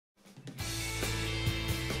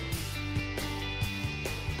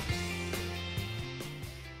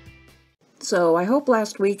So I hope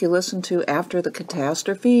last week you listened to After the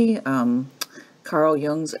Catastrophe, Carl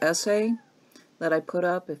Jung's essay that I put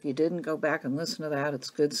up. If you didn't, go back and listen to that. It's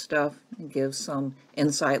good stuff. It gives some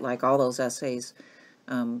insight, like all those essays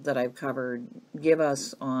that I've covered give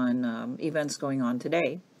us on events going on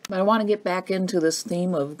today. But I want to get back into this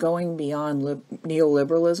theme of going beyond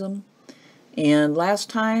neoliberalism. And last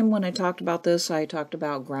time when I talked about this, I talked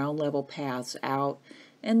about ground level paths out.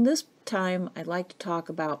 And this time I'd like to talk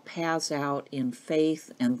about paths out in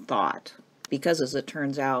faith and thought. Because as it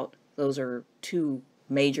turns out, those are two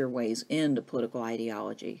major ways into political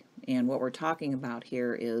ideology. And what we're talking about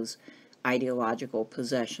here is ideological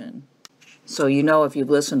possession. So you know, if you've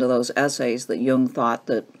listened to those essays, that Jung thought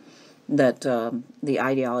that the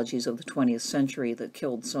ideologies of the 20th century that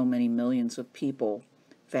killed so many millions of people,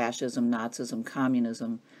 fascism, Nazism,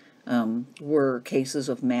 communism, were cases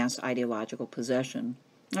of mass ideological possession.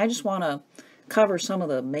 I just want to cover some of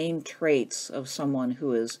the main traits of someone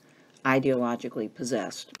who is ideologically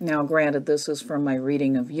possessed. Now, granted, this is from my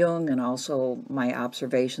reading of Jung and also my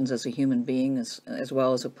observations as a human being as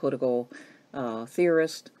well as a political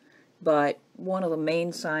theorist, but one of the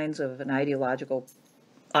main signs of an ideologically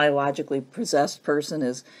possessed person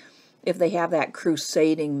is if they have that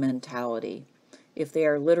crusading mentality, if they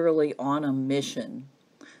are literally on a mission.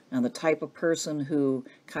 Now, the type of person who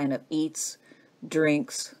kind of eats,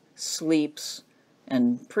 drinks, sleeps,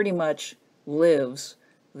 and pretty much lives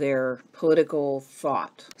their political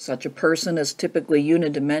thought. Such a person is typically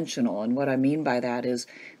unidimensional, and what I mean by that is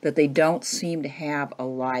that they don't seem to have a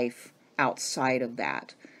life outside of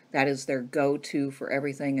that. That is their go-to for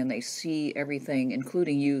everything, and they see everything,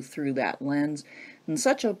 including you, through that lens. And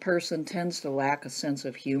such a person tends to lack a sense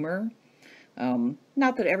of humor.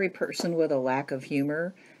 Not that every person with a lack of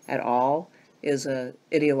humor at all is a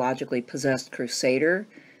ideologically possessed crusader,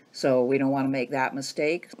 so we don't want to make that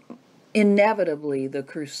mistake. Inevitably, the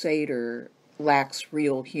crusader lacks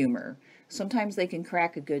real humor. Sometimes they can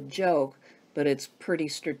crack a good joke, but it's pretty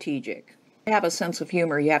strategic. To have a sense of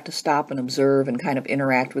humor, you have to stop and observe and kind of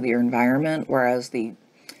interact with your environment, whereas the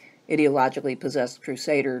ideologically possessed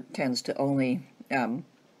crusader tends to only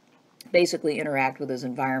basically interact with his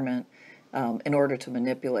environment in order to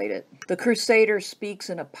manipulate it. The crusader speaks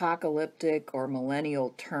in apocalyptic or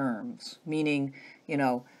millennial terms, meaning, you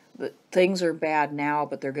know, things are bad now,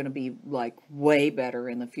 but they're going to be like way better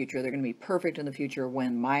in the future. They're going to be perfect in the future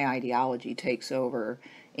when my ideology takes over,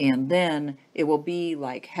 and then it will be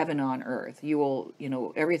like heaven on earth.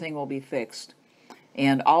 Everything will be fixed,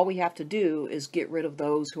 and all we have to do is get rid of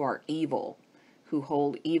those who are evil, who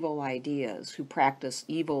hold evil ideas, who practice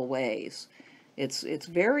evil ways. It's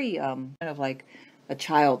very kind of like a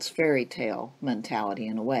child's fairy tale mentality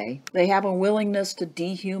in a way. They have a willingness to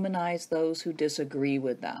dehumanize those who disagree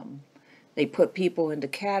with them. They put people into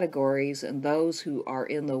categories, and those who are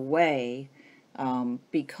in the way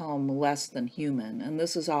become less than human. And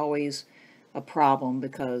this is always a problem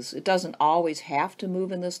because it doesn't always have to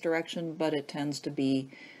move in this direction, but it tends to be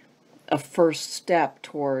a first step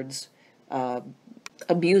towards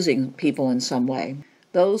abusing people in some way.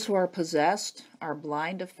 Those who are possessed are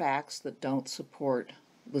blind to facts that don't support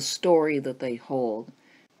the story that they hold.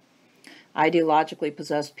 Ideologically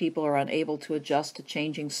possessed people are unable to adjust to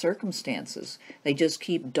changing circumstances. They just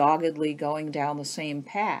keep doggedly going down the same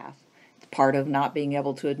path. It's part of not being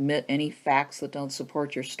able to admit any facts that don't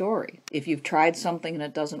support your story. If you've tried something and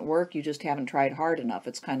it doesn't work, you just haven't tried hard enough.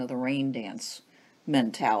 It's kind of the rain dance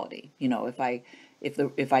mentality. You know, if I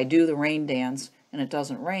do the rain dance and it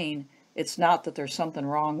doesn't rain, it's not that there's something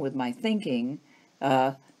wrong with my thinking,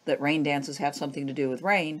 that rain dances have something to do with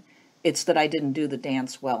rain. It's that I didn't do the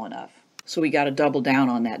dance well enough. So we got to double down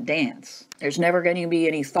on that dance. There's never going to be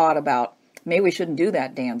any thought about, maybe we shouldn't do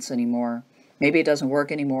that dance anymore. Maybe it doesn't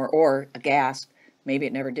work anymore, or aghast, maybe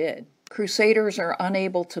it never did. Crusaders are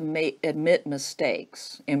unable to admit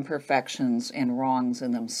mistakes, imperfections, and wrongs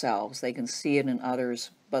in themselves. They can see it in others,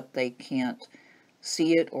 but they can't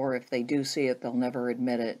see it, or if they do see it, they'll never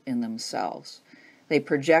admit it in themselves. They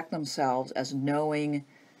project themselves as knowing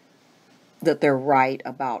that they're right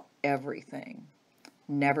about everything,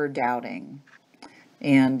 never doubting.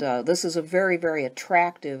 And this is a very, very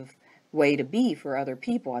attractive way to be for other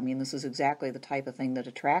people. I mean, this is exactly the type of thing that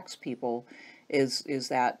attracts people, is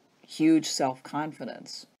that huge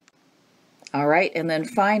self-confidence. All right, and then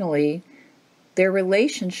finally, their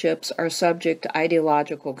relationships are subject to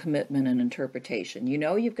ideological commitment and interpretation. You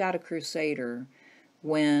know you've got a crusader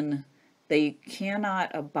when they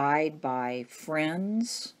cannot abide by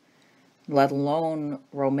friends, let alone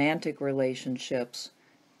romantic relationships,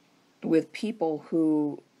 with people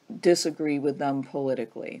who disagree with them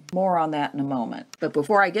politically. More on that in a moment. But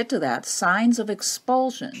before I get to that, signs of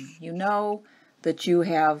expulsion. You know that you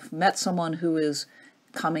have met someone who is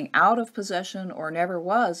coming out of possession or never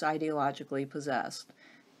was ideologically possessed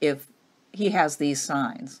if he has these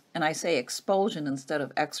signs. And I say expulsion instead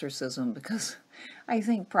of exorcism because I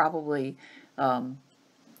think probably,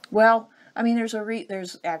 well, I mean,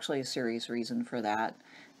 there's actually a serious reason for that.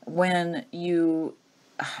 When you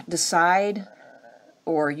decide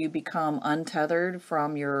or you become untethered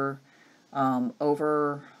from your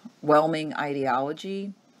overwhelming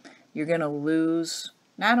ideology, you're going to lose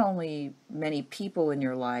not only many people in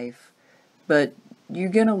your life, but you're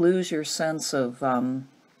going to lose your sense of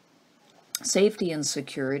safety and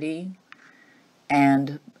security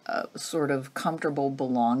and sort of comfortable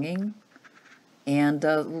belonging. And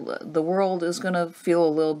the world is going to feel a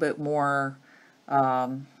little bit more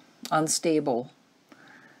unstable.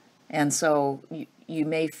 And so you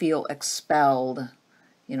may feel expelled,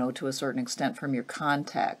 to a certain extent from your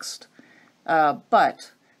context.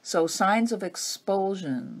 So signs of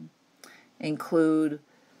expulsion include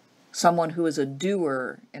someone who is a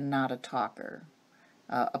doer and not a talker.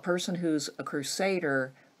 A person who's a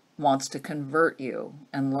crusader wants to convert you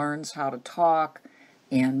and learns how to talk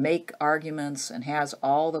and make arguments and has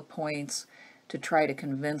all the points to try to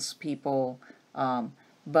convince people.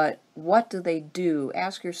 But what do they do?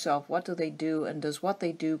 Ask yourself, what do they do, and does what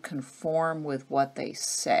they do conform with what they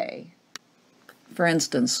say? For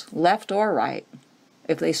instance, left or right,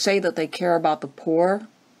 if they say that they care about the poor,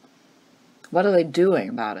 what are they doing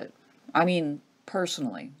about it? I mean,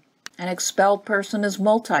 personally. An expelled person is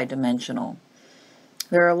multidimensional.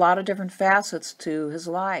 There are a lot of different facets to his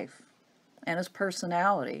life and his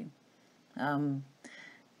personality.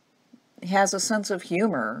 He has a sense of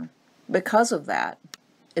humor because of that.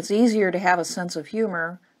 It's easier to have a sense of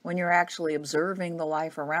humor when you're actually observing the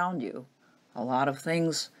life around you. A lot of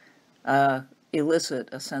things elicit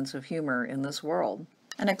a sense of humor in this world.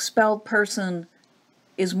 An expelled person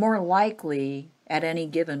is more likely at any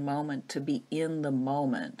given moment to be in the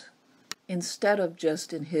moment instead of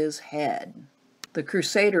just in his head. The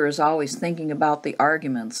crusader is always thinking about the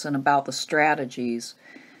arguments and about the strategies,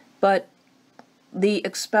 but the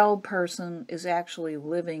expelled person is actually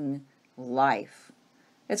living life.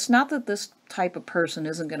 It's not that this type of person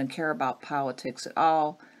isn't going to care about politics at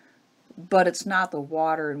all, but it's not the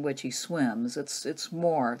water in which he swims. It's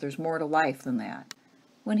more. There's more to life than that.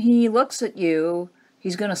 When he looks at you,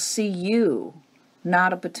 he's going to see you,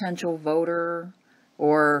 not a potential voter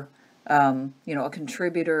or a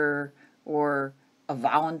contributor or a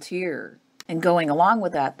volunteer. And going along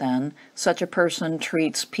with that then, such a person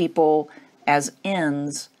treats people as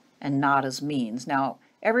ends and not as means. Now,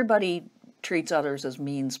 everybody treats others as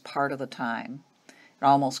means part of the time. It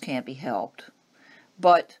almost can't be helped.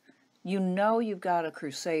 But you've got a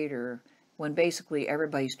crusader when basically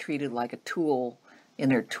everybody's treated like a tool in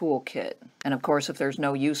their toolkit. And of course, if there's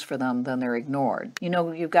no use for them, then they're ignored.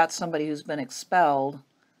 You've got somebody who's been expelled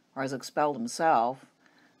or has expelled himself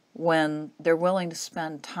when they're willing to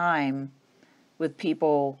spend time with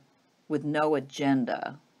people with no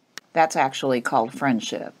agenda. That's actually called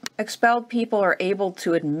friendship. Expelled people are able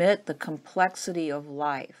to admit the complexity of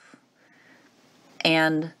life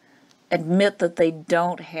and admit that they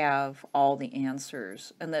don't have all the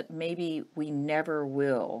answers and that maybe we never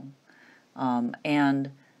will.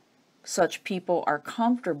 And such people are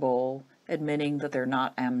comfortable admitting that they're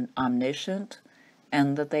not omniscient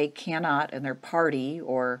and that they cannot, and their party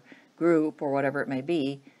or group or whatever it may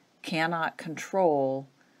be, cannot control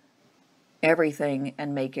everything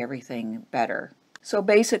and make everything better. So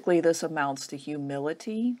basically this amounts to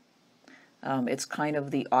humility. It's kind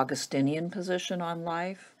of the Augustinian position on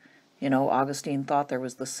life. Augustine thought there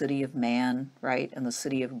was the city of man, right, and the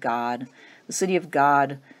city of God. The city of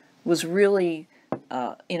God was really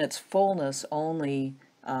in its fullness only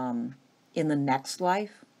in the next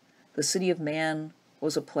life. The city of man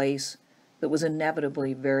was a place that was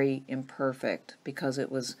inevitably very imperfect because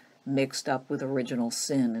it was mixed up with original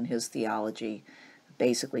sin in his theology.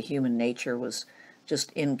 Basically, human nature was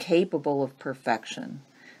just incapable of perfection.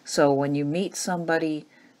 So when you meet somebody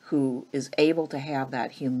who is able to have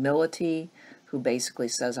that humility, who basically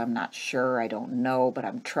says, I'm not sure, I don't know, but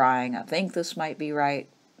I'm trying, I think this might be right,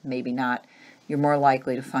 maybe not, you're more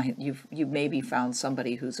likely to find, you've maybe found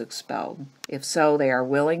somebody who's expelled. If so, they are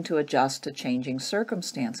willing to adjust to changing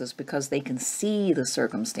circumstances because they can see the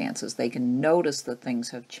circumstances, they can notice that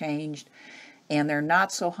things have changed, and they're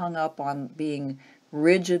not so hung up on being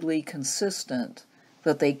rigidly consistent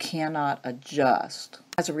that they cannot adjust.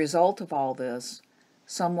 As a result of all this,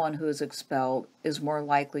 someone who is expelled is more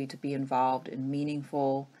likely to be involved in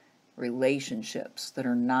meaningful relationships that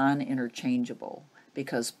are non-interchangeable,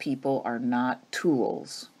 because people are not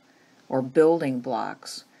tools or building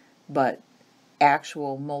blocks, but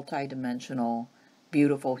actual multidimensional,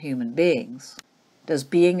 beautiful human beings. Does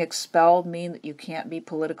being expelled mean that you can't be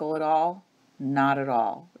political at all? Not at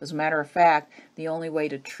all. As a matter of fact, the only way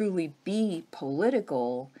to truly be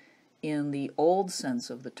political in the old sense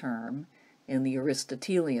of the term, in the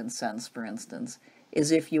Aristotelian sense, for instance,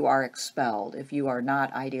 is if you are expelled, if you are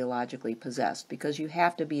not ideologically possessed, because you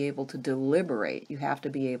have to be able to deliberate, you have to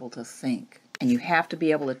be able to think, and you have to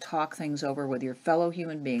be able to talk things over with your fellow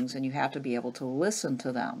human beings, and you have to be able to listen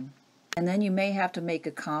to them. And then you may have to make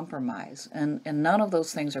a compromise, and none of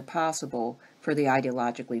those things are possible for the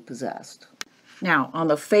ideologically possessed. Now, on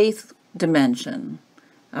the faith dimension,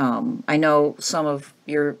 I know some of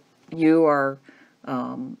you are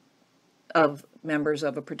of members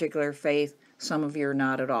of a particular faith, some of you are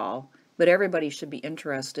not at all, but everybody should be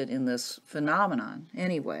interested in this phenomenon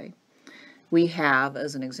anyway. We have,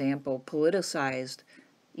 as an example, politicized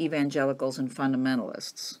evangelicals and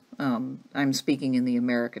fundamentalists. I'm speaking in the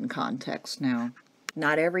American context now.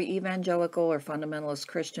 Not every evangelical or fundamentalist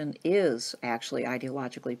Christian is actually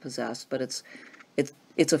ideologically possessed, but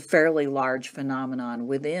it's a fairly large phenomenon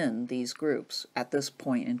within these groups at this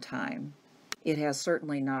point in time. It has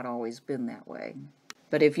certainly not always been that way.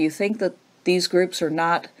 But if you think that these groups are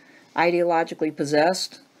not ideologically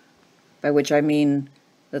possessed, by which I mean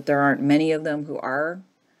that there aren't many of them who are,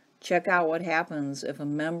 check out what happens if a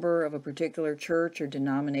member of a particular church or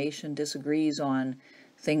denomination disagrees on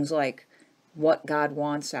things like what God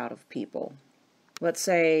wants out of people. Let's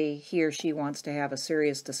say he or she wants to have a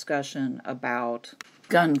serious discussion about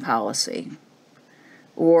gun policy,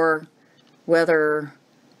 or whether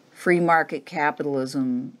free market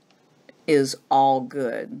capitalism is all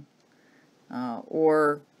good,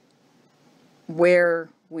 or where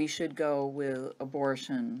we should go with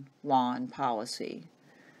abortion law and policy.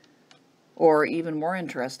 Or even more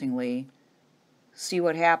interestingly, see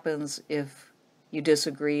what happens if you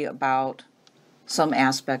disagree about some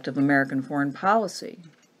aspect of American foreign policy,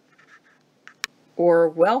 or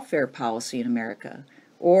welfare policy in America,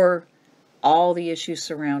 or all the issues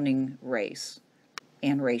surrounding race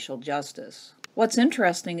and racial justice. What's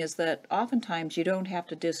interesting is that oftentimes you don't have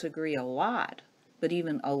to disagree a lot, but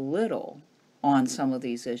even a little on some of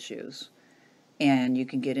these issues, and you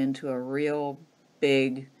can get into a real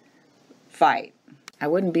big fight. I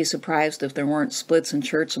wouldn't be surprised if there weren't splits in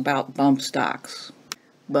church about bump stocks.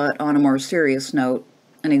 But on a more serious note,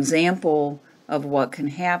 an example of what can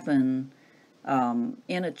happen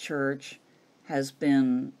in a church has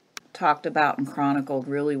been talked about and chronicled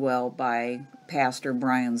really well by Pastor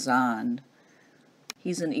Brian Zond.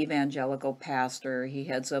 He's an evangelical pastor. He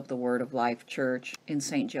heads up the Word of Life Church in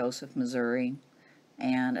St. Joseph, Missouri.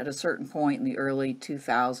 And at a certain point in the early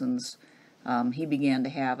 2000s, he began to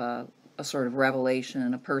have a sort of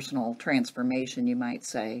revelation, a personal transformation, you might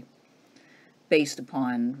say, based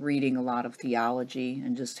upon reading a lot of theology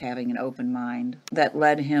and just having an open mind, that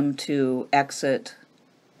led him to exit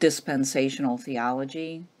dispensational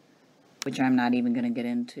theology, which I'm not even going to get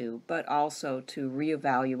into, but also to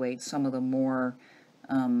reevaluate some of the more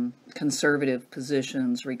conservative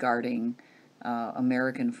positions regarding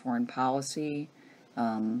American foreign policy,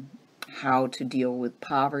 how to deal with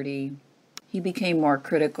poverty. He became more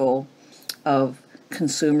critical of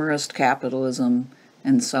consumerist capitalism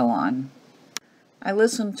and so on. I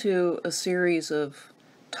listened to a series of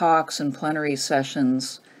talks and plenary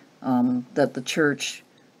sessions that the church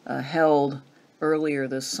held earlier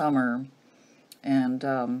this summer,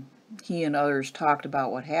 and he and others talked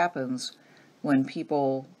about what happens when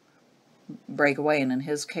people break away, and in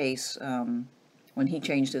his case, when he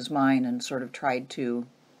changed his mind and sort of tried to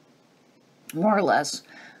more or less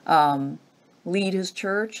lead his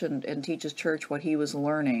church and teach his church what he was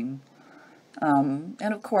learning. And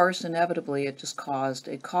of course, inevitably, it caused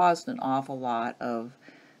an awful lot of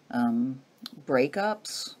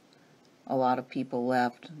breakups. A lot of people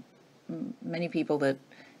left. Many people that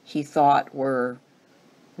he thought were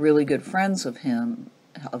really good friends of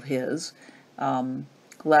his,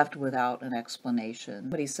 left without an explanation.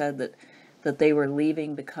 But he said that they were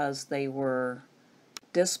leaving because they were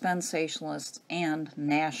dispensationalists and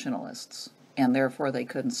nationalists, and therefore they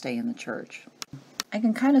couldn't stay in the church. I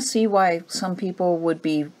can kind of see why some people would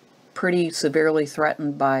be pretty severely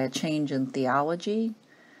threatened by a change in theology.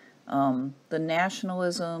 The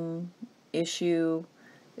nationalism issue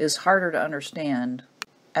is harder to understand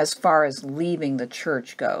as far as leaving the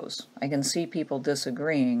church goes. I can see people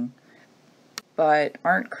disagreeing, but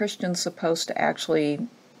aren't Christians supposed to actually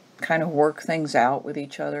kind of work things out with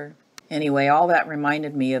each other? Anyway, all that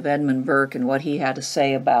reminded me of Edmund Burke and what he had to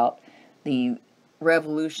say about the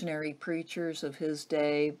revolutionary preachers of his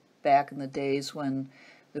day, back in the days when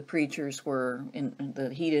the preachers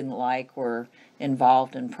that he didn't like were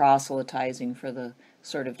involved in proselytizing for the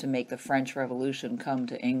sort of to make the French Revolution come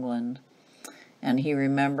to England. And he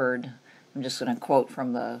remembered, I'm just going to quote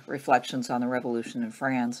from the Reflections on the Revolution in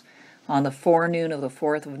France, "On the forenoon of the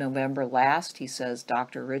 4th of November last," he says,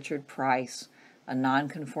 "Dr. Richard Price, a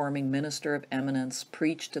nonconforming minister of eminence,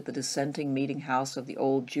 preached at the dissenting meeting house of the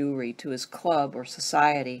Old Jewry to his club or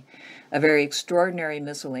society a very extraordinary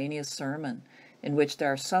miscellaneous sermon, in which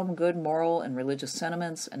there are some good moral and religious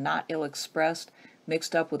sentiments, and not ill expressed,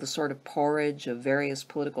 mixed up with a sort of porridge of various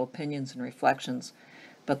political opinions and reflections.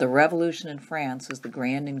 But the revolution in France is the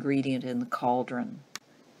grand ingredient in the cauldron.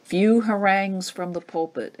 Few harangues from the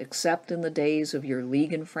pulpit, except in the days of your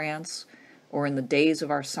league in France, or in the days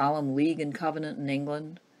of our solemn league and covenant in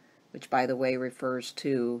England," which, by the way, refers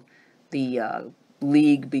to the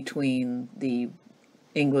league between the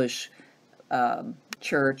English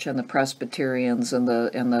church and the Presbyterians and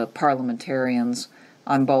the parliamentarians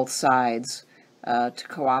on both sides to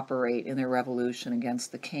cooperate in their revolution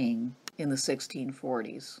against the king in the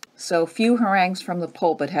 1640s. "So few harangues from the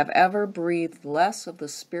pulpit have ever breathed less of the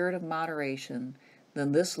spirit of moderation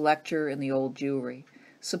than this lecture in the Old Jewry.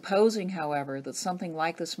 Supposing, however, that something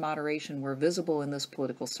like this moderation were visible in this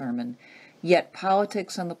political sermon, yet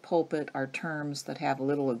politics and the pulpit are terms that have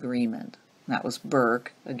little agreement." That was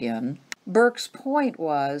Burke again. Burke's point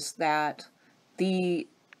was that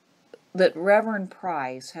Reverend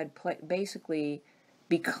Price had basically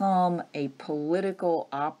become a political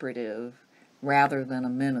operative rather than a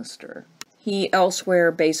minister. He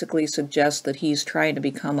elsewhere basically suggests that he's trying to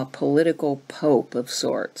become a political pope of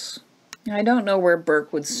sorts. I don't know where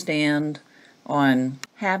Burke would stand on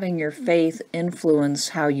having your faith influence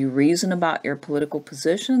how you reason about your political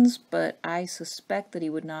positions, but I suspect that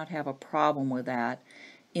he would not have a problem with that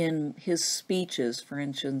in his speeches. For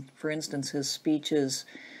instance, his speeches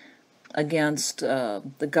against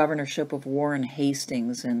the governorship of Warren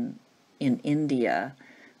Hastings in India.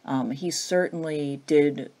 He certainly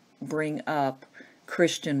did bring up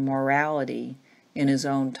Christian morality in his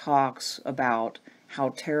own talks about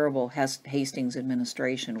how terrible Hastings'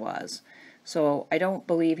 administration was. So I don't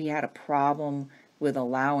believe he had a problem with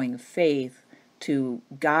allowing faith to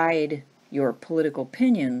guide your political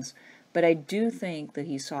opinions, but I do think that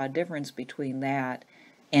he saw a difference between that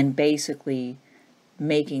and basically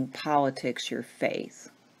making politics your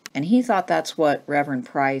faith. And he thought that's what Reverend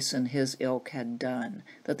Price and his ilk had done,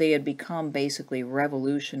 that they had become basically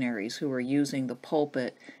revolutionaries who were using the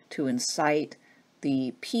pulpit to incite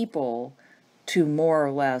the people to more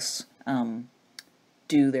or less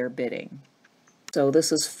do their bidding. So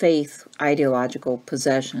this is faith, ideological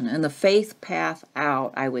possession. And the faith path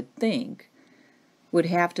out, I would think, would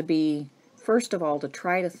have to be, first of all, to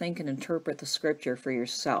try to think and interpret the scripture for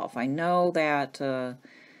yourself. I know that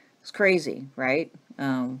it's crazy, right?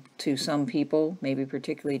 To some people, maybe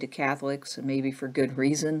particularly to Catholics, and maybe for good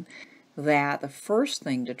reason, that the first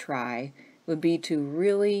thing to try would be to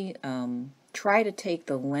really try to take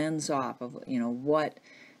the lens off of,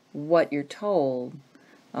 what you're told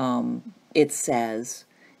it says,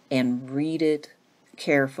 and read it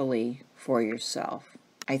carefully for yourself.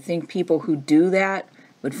 I think people who do that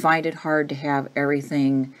would find it hard to have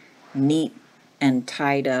everything neat and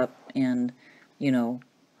tied up and,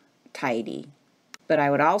 tidy. But I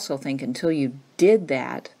would also think until you did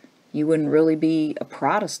that, you wouldn't really be a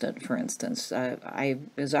Protestant, for instance.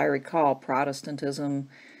 As I recall, Protestantism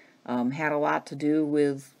had a lot to do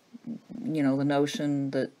with, the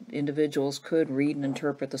notion that individuals could read and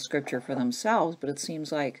interpret the scripture for themselves, but it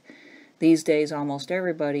seems like these days almost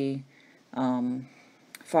everybody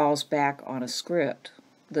falls back on a script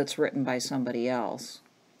that's written by somebody else.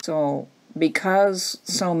 So because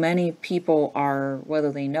so many people are,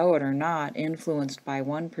 whether they know it or not, influenced by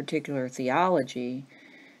one particular theology,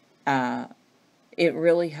 it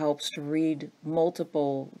really helps to read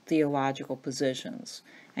multiple theological positions.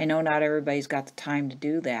 I know not everybody's got the time to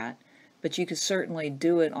do that, but you could certainly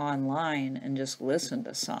do it online and just listen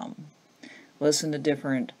to some. Listen to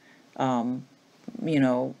different,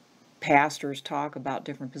 pastors talk about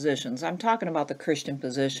different positions. I'm talking about the Christian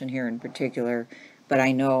position here in particular, but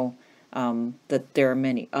I know that there are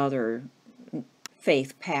many other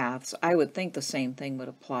faith paths. I would think the same thing would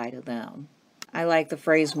apply to them. I like the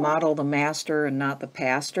phrase model the master and not the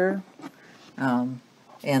pastor. And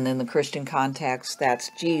in the Christian context,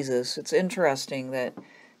 that's Jesus. It's interesting that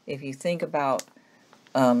if you think about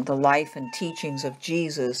the life and teachings of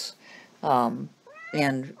Jesus,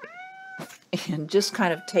 and and just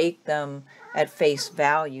kind of take them at face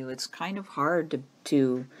value. It's kind of hard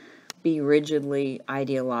to be rigidly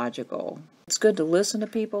ideological. It's good to listen to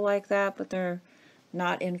people like that, but they're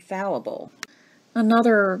not infallible.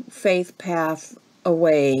 Another faith path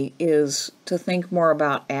away is to think more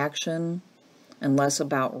about action and less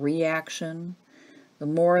about reaction. The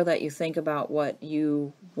more that you think about what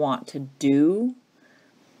you want to do,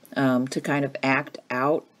 to kind of act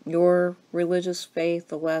out your religious faith,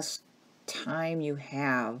 the less time you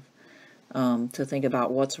have to think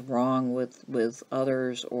about what's wrong with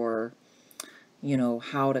others, or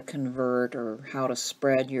how to convert or how to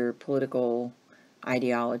spread your political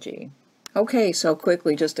ideology. Okay, so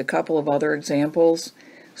quickly, just a couple of other examples.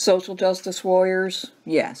 Social justice warriors,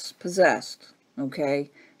 yes, possessed. Okay,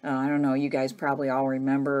 I don't know, you guys probably all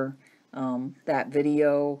remember that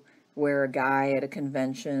video where a guy at a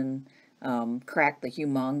convention cracked the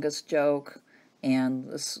humongous joke, and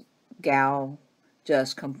this gal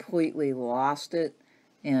just completely lost it.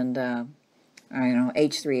 And I don't know,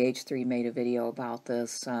 H3H3 made a video about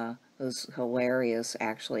this. It was hilarious,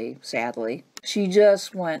 actually, sadly. She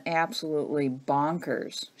just went absolutely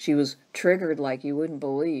bonkers. She was triggered like you wouldn't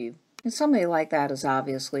believe. And somebody like that is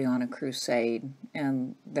obviously on a crusade,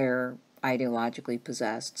 and they're ideologically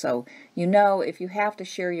possessed. So, if you have to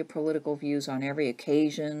share your political views on every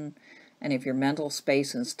occasion, and if your mental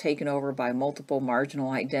space is taken over by multiple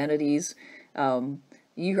marginal identities,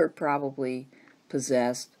 you're probably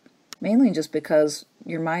possessed, mainly just because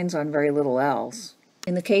your mind's on very little else.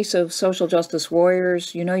 In the case of social justice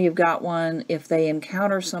warriors, you've got one if they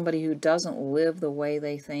encounter somebody who doesn't live the way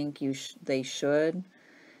they think they should,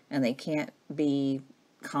 and they can't be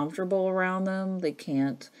comfortable around them, they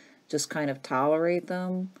can't just kind of tolerate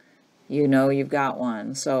them, you've got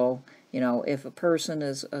one. So, if a person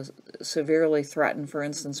is severely threatened, for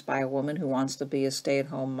instance, by a woman who wants to be a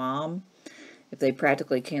stay-at-home mom, if they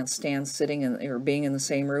practically can't stand sitting or being in the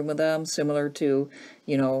same room with them, similar to,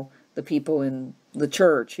 the people in the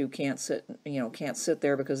church who can't sit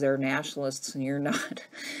there because they're nationalists and you're not,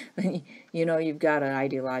 you've got an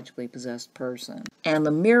ideologically possessed person. And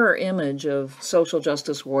the mirror image of social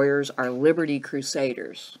justice warriors are liberty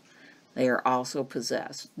crusaders. They are also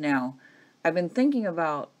possessed. Now, I've been thinking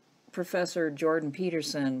about Professor Jordan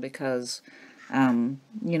Peterson because,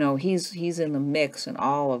 he's in the mix in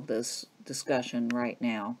all of this discussion right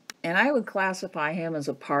now. And I would classify him as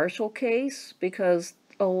a partial case, because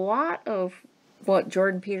a lot of what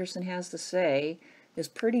Jordan Peterson has to say is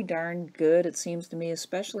pretty darn good, it seems to me,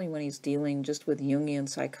 especially when he's dealing just with Jungian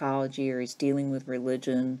psychology or he's dealing with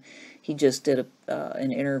religion. He just did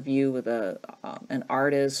an interview with an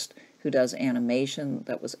artist who does animation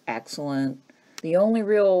that was excellent. The only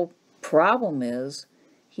real problem is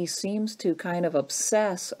he seems to kind of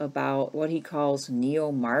obsess about what he calls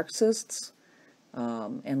neo-Marxists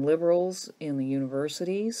and liberals in the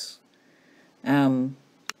universities. And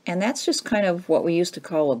that's just kind of what we used to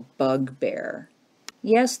call a bugbear.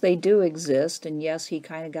 Yes, they do exist, and yes, he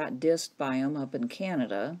kind of got dissed by them up in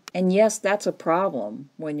Canada. And yes, that's a problem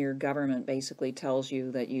when your government basically tells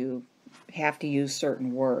you that you have to use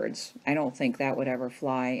certain words. I don't think that would ever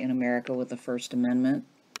fly in America with the First Amendment.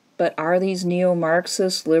 But are these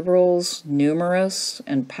neo-Marxist liberals numerous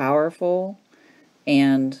and powerful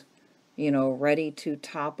and, ready to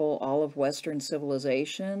topple all of Western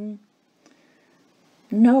civilization?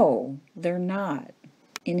 No, they're not.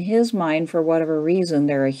 In his mind, for whatever reason,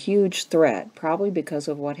 they're a huge threat, probably because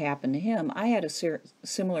of what happened to him. I had a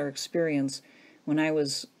similar experience when I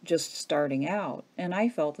was just starting out, and I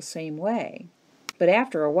felt the same way. But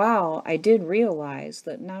after a while, I did realize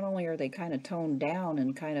that not only are they kind of toned down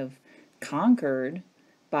and kind of conquered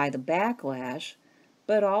by the backlash,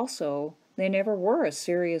 but also they never were a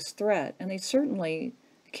serious threat, and they certainly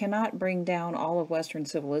cannot bring down all of Western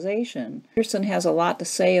civilization. Peterson has a lot to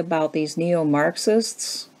say about these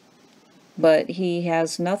neo-Marxists, but he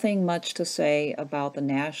has nothing much to say about the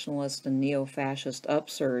nationalist and neo-fascist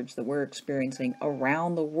upsurge that we're experiencing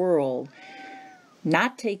around the world,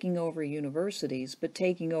 not taking over universities, but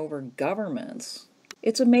taking over governments.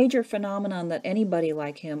 It's a major phenomenon that anybody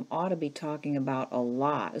like him ought to be talking about a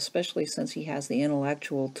lot, especially since he has the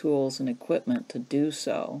intellectual tools and equipment to do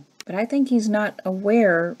so. But I think he's not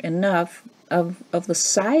aware enough of the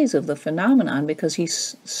size of the phenomenon, because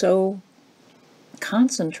he's so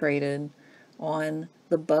concentrated on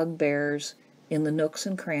the bugbears in the nooks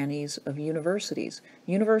and crannies of universities.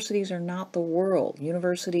 Universities are not the world.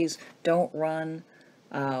 Universities don't run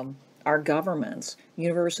our governments.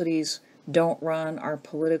 Universities don't run our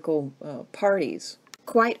political parties.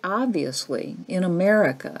 Quite obviously, in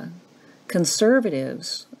America,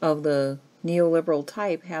 conservatives of the neoliberal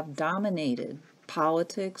type have dominated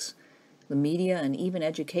politics, the media, and even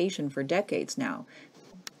education for decades now.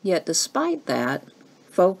 Yet despite that,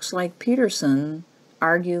 folks like Peterson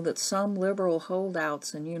argue that some liberal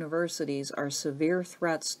holdouts in universities are severe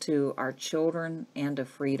threats to our children and to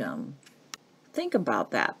freedom. Think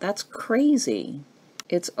about that. That's crazy.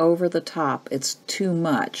 It's over the top. It's too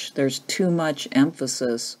much. There's too much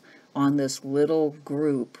emphasis on this little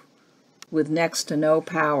group with next to no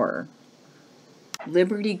power.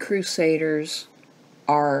 Liberty crusaders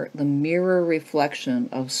are the mirror reflection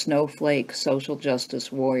of snowflake social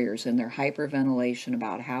justice warriors in their hyperventilation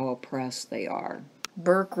about how oppressed they are.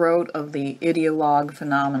 Burke wrote of the ideologue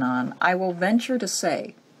phenomenon, "I will venture to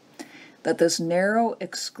say that this narrow,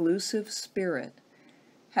 exclusive spirit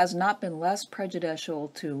has not been less prejudicial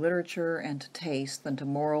to literature and to taste than to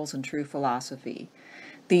morals and true philosophy.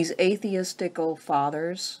 These atheistical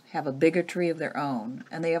fathers have a bigotry of their own,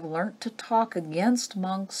 and they have learnt to talk against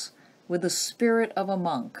monks with the spirit of a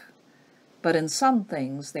monk. But in some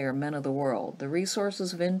things they are men of the world. The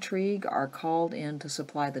resources of intrigue are called in to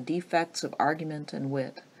supply the defects of argument and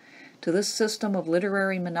wit. To this system of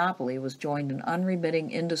literary monopoly was joined an unremitting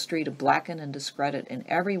industry to blacken and discredit in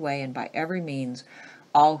every way and by every means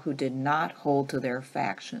all who did not hold to their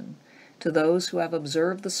faction. To those who have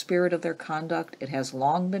observed the spirit of their conduct, it has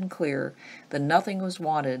long been clear that nothing was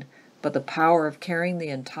wanted but the power of carrying the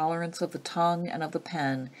intolerance of the tongue and of the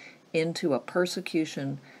pen into a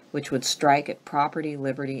persecution which would strike at property,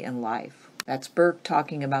 liberty, and life." That's Burke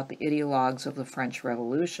talking about the ideologues of the French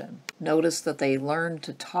Revolution. Notice that they learned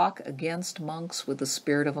to talk against monks with the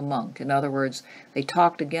spirit of a monk. In other words, they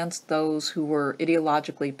talked against those who were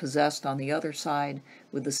ideologically possessed on the other side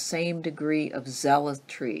with the same degree of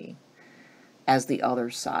zealotry as the other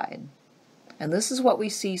side. And this is what we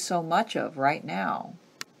see so much of right now.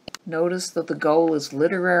 Notice that the goal is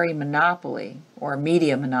literary monopoly, or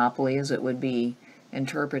media monopoly as it would be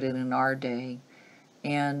interpreted in our day,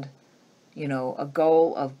 and a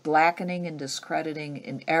goal of blackening and discrediting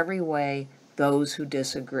in every way those who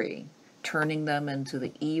disagree, turning them into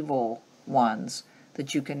the evil ones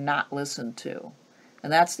that you cannot listen to.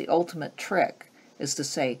 And that's the ultimate trick, is to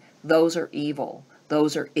say, those are evil,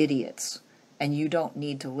 those are idiots, and you don't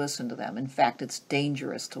need to listen to them. In fact, it's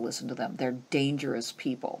dangerous to listen to them. They're dangerous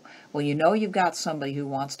people. Well, you've got somebody who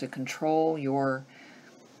wants to control your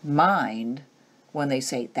mind when they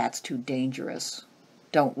say, that's too dangerous.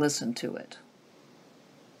 Don't listen to it.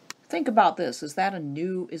 Think about this. Is that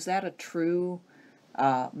a true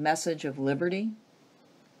message of liberty?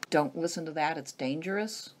 Don't listen to that. It's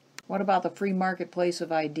dangerous. What about the free marketplace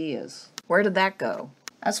of ideas? Where did that go?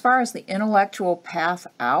 As far as the intellectual path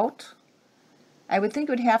out, I would think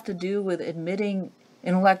it would have to do with admitting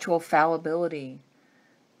intellectual fallibility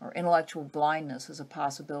or intellectual blindness as a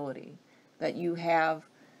possibility, that you have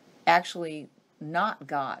actually not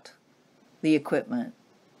got the equipment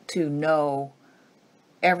to know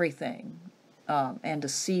everything and to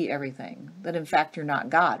see everything, that in fact you're not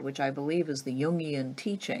God, which I believe is the Jungian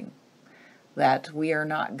teaching, that we are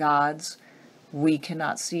not gods, we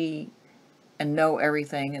cannot see and know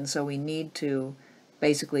everything, and so we need to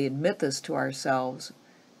basically admit this to ourselves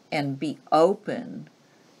and be open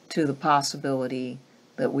to the possibility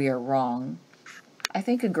that we are wrong. I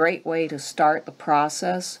think a great way to start the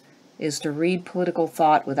process is to read political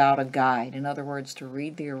thought without a guide. In other words, to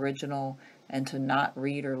read the original and to not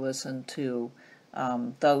read or listen to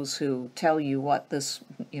those who tell you what this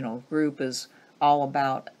group is all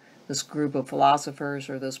about, this group of philosophers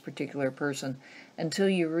or this particular person, until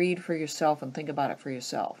you read for yourself and think about it for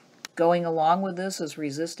yourself. Going along with this is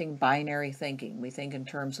resisting binary thinking. We think in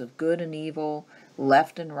terms of good and evil,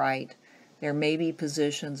 left and right. There may be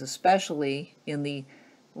positions, especially in the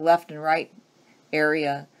left and right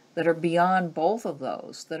area, that are beyond both of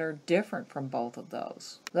those, that are different from both of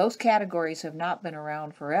those. Those categories have not been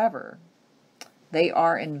around forever. They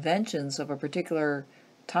are inventions of a particular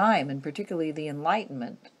time, and particularly the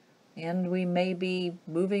Enlightenment, and we may be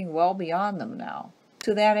moving well beyond them now.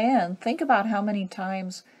 To that end, think about how many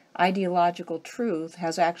times ideological truth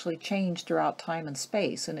has actually changed throughout time and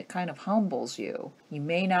space, and it kind of humbles you. You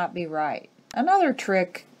may not be right. Another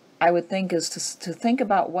trick I would think is to think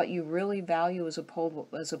about what you really value as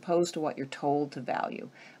opposed to what you're told to value.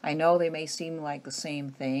 I know they may seem like the same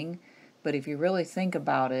thing, but if you really think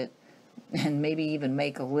about it and maybe even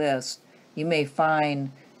make a list, you may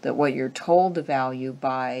find that what you're told to value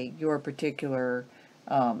by your particular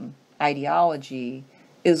ideology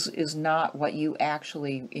is not what you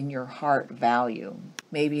actually in your heart value.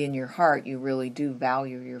 Maybe in your heart you really do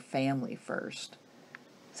value your family first.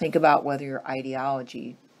 Think about whether your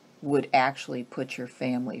ideology would actually put your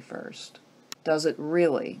family first. Does it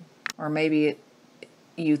really? Or maybe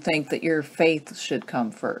you think that your faith should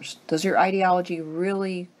come first. Does your ideology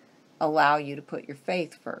really allow you to put your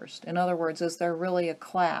faith first? In other words, is there really a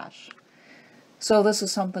clash? So this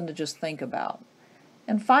is something to just think about.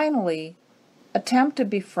 And finally, attempt to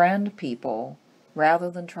befriend people rather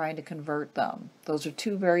than trying to convert them. Those are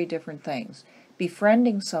two very different things.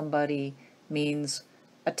 Befriending somebody means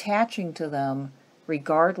attaching to them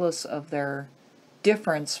regardless of their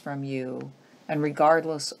difference from you and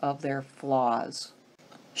regardless of their flaws.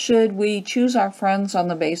 Should we choose our friends on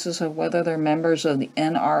the basis of whether they're members of the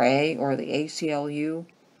NRA or the ACLU?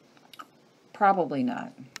 Probably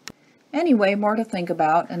not. Anyway, more to think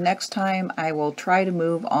about, and next time I will try to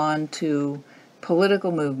move on to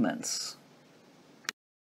political movements.